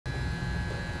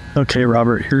Okay,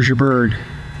 Robert, here's your bird.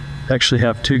 Actually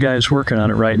have 2 guys working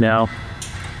on it right now.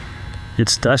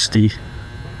 It's dusty,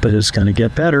 but it's going to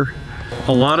get better.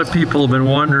 A lot of people have been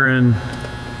wondering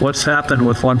what's happened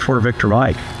with 1-4 Victor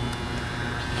Mike.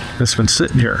 It's been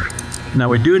sitting here. Now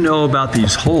we do know about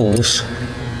these holes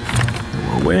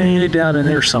way down in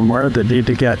there somewhere that need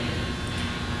to get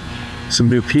some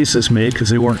new pieces made because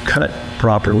they weren't cut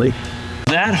properly.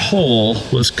 That hole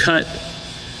was cut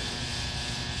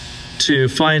to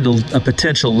find a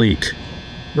potential leak.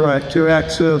 Right, to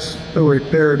access a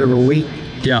repair to a leak.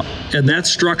 Yeah, and that's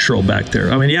structural back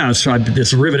there. I mean, yeah,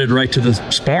 it's riveted right to the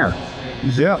spar.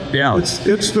 Yeah, yeah.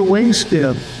 It's the wing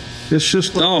stem. It's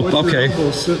just like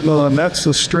okay. Sitting on. That's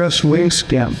the stress wing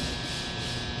stem.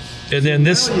 And then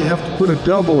this, you have to put a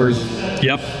doubler.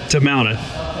 Yep, to mount it.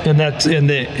 And that's and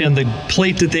the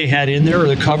plate that they had in there, or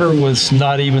the cover, was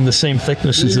not even the same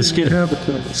thickness as the skid.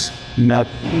 Not.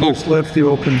 Just left the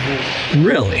open hole.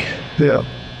 Really? Yeah.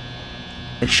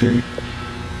 Actually.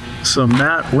 So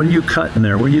Matt, what are you cutting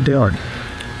there? What are you doing?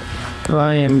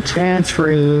 I am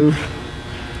transferring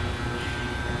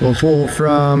the hole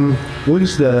from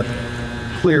the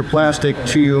clear plastic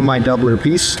to my doubler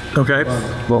piece. Okay.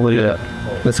 Well, look at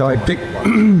that. That's how I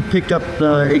picked up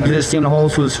the existing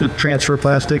holes, was with transfer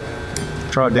plastic.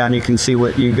 Throw it down, you can see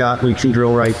what you got. We can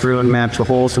drill right through and match the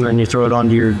holes, and then you throw it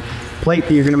onto your plate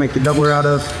that you're going to make the doubler out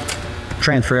of.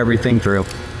 Transfer everything through.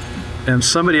 And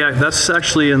somebody, that's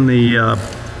actually in the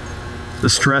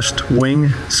stressed wing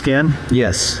skin?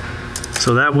 Yes.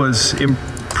 So that was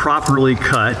improperly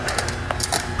cut.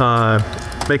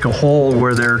 Make a hole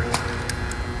where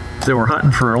they were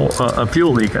hunting for a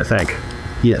fuel leak, I think.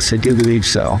 Yes, I do believe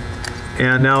so.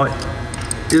 And now,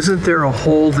 isn't there a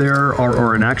hole there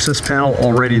or an access panel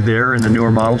already there in the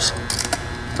newer models?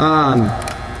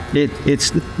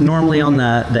 It's normally on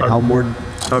the outboard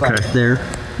there,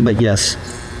 but yes.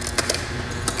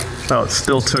 Oh, it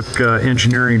still took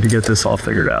engineering to get this all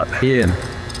figured out. Yeah.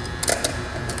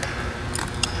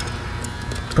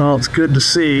 Well, it's good to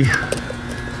see.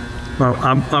 Well,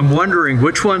 I'm wondering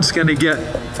which one's going to get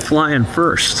flying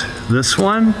first, this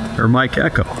one or Mike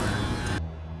Echo?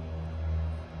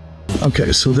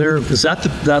 Okay, so is that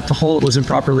the hole that was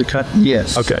improperly cut?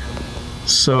 Yes. Okay.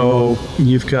 So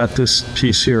you've got this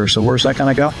piece here. So where's that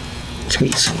going to go?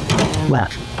 Piece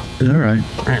left. All right.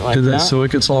 Right, like that. So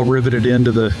it gets all riveted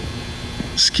into the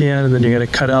skin, and then you got to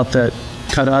cut out that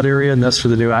cutout area, and that's for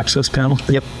the new access panel?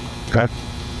 Yep. Okay.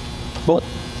 Well,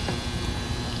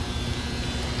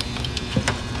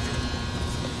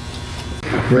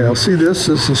 Well, see, this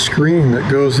is the screen that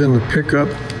goes in the pickup.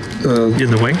 in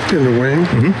the wing? In the wing.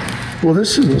 Mm-hmm. Well,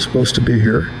 this isn't supposed to be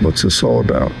here. What's this all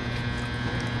about?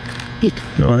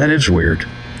 No, that is weird.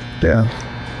 Yeah.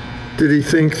 Did he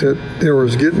think that there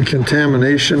was getting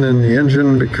contamination in the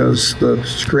engine because the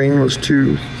screen was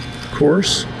too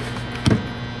coarse?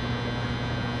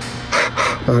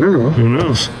 I don't know. Who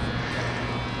knows?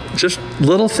 Just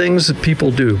little things that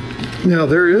people do. Now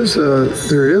there is a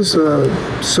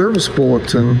service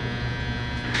bulletin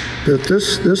that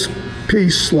this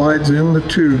piece slides in the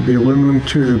tube, the aluminum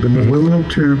tube, and the aluminum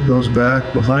tube goes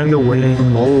back behind the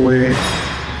wing all the way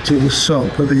to the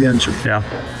sump of the engine. Yeah.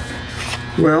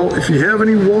 Well, if you have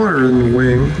any water in the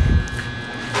wing,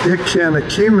 it can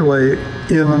accumulate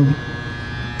in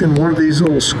one of these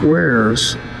little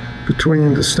squares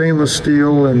between the stainless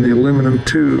steel and the aluminum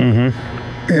tube.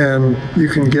 Mm-hmm. And you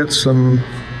can get some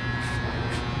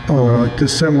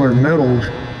dissimilar metal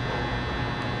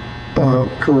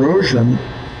corrosion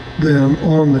then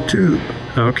on the tube.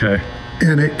 Okay.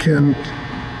 And it can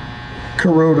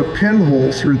corrode a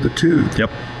pinhole through the tube.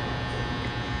 Yep.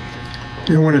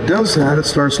 And when it does that, it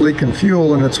starts leaking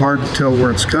fuel, and it's hard to tell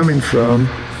where it's coming from.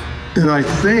 And I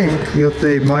think that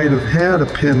they might have had a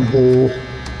pinhole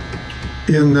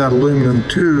in that aluminum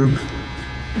tube,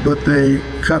 but they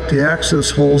cut the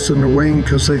access holes in the wing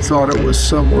because they thought it was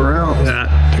somewhere else. That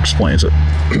explains it.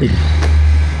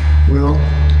 Well,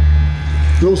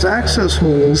 those access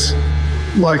holes,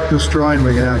 like this drawing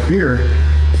we have here,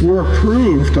 were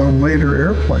approved on later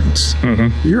airplanes.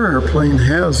 Mm-hmm. Your airplane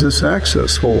has this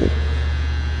access hole,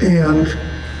 and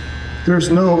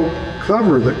there's no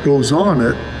cover that goes on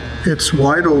it. It's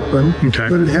wide open, okay,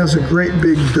 but it has a great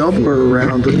big doubler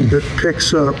around it that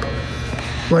picks up.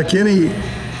 Like anything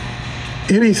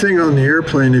on the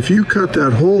airplane, if you cut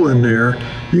that hole in there,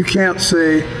 you can't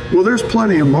say, well, there's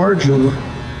plenty of margin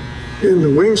in the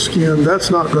wing skin,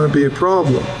 that's not going to be a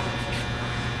problem.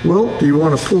 Well, do you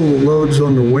want to pull the loads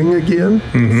on the wing again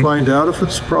to find out if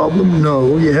it's a problem?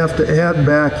 No, you have to add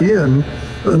back in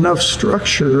enough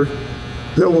structure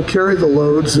that will carry the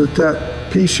loads that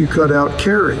piece you cut out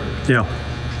carry. Yeah.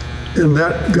 And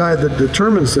that guy that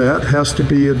determines that has to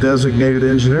be a designated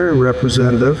engineering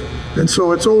representative. And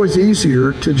so it's always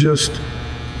easier to just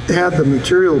add the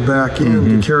material back in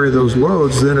to carry those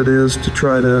loads than it is to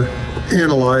try to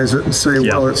analyze it and say,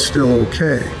 well, it's still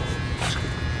okay.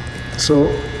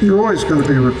 So you're always going to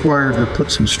be required to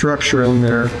put some structure in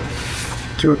there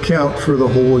to account for the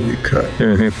hole you cut.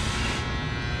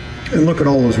 And look at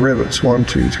all those rivets, 1,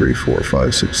 2, 3, 4,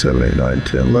 5, 6, 7, 8, 9,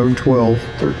 10, 11, 12,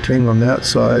 13 on that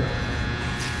side.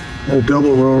 Oh,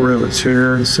 double row rivets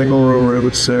here and single row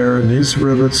rivets there. And these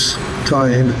rivets tie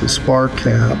into the spar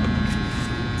cap.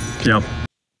 Yep.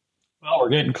 Well, we're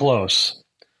getting close.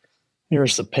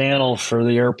 Here's the panel for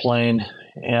the airplane.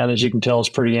 And as you can tell, it's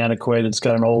pretty antiquated. It's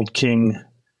got an old King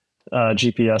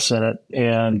GPS in it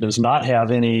and does not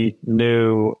have any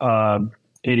new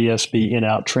ADS-B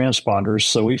in-out transponders.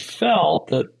 So we felt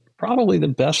that probably the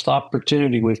best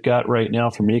opportunity we've got right now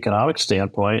from an economic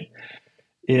standpoint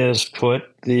is put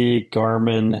the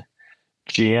Garmin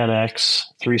GNX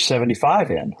 375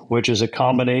 in, which is a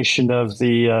combination of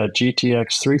the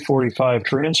GTX 345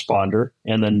 transponder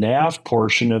and the nav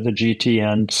portion of the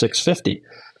GTN 650.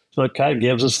 So it kind of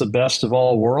gives us the best of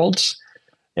all worlds.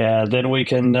 And then we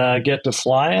can get to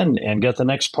flying and get the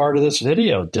next part of this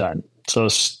video done. So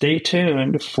stay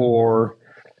tuned for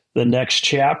the next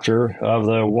chapter of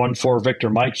the 1-4 Victor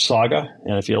Mike saga.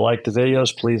 And if you like the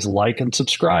videos, please like and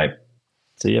subscribe.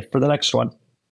 See you for the next one.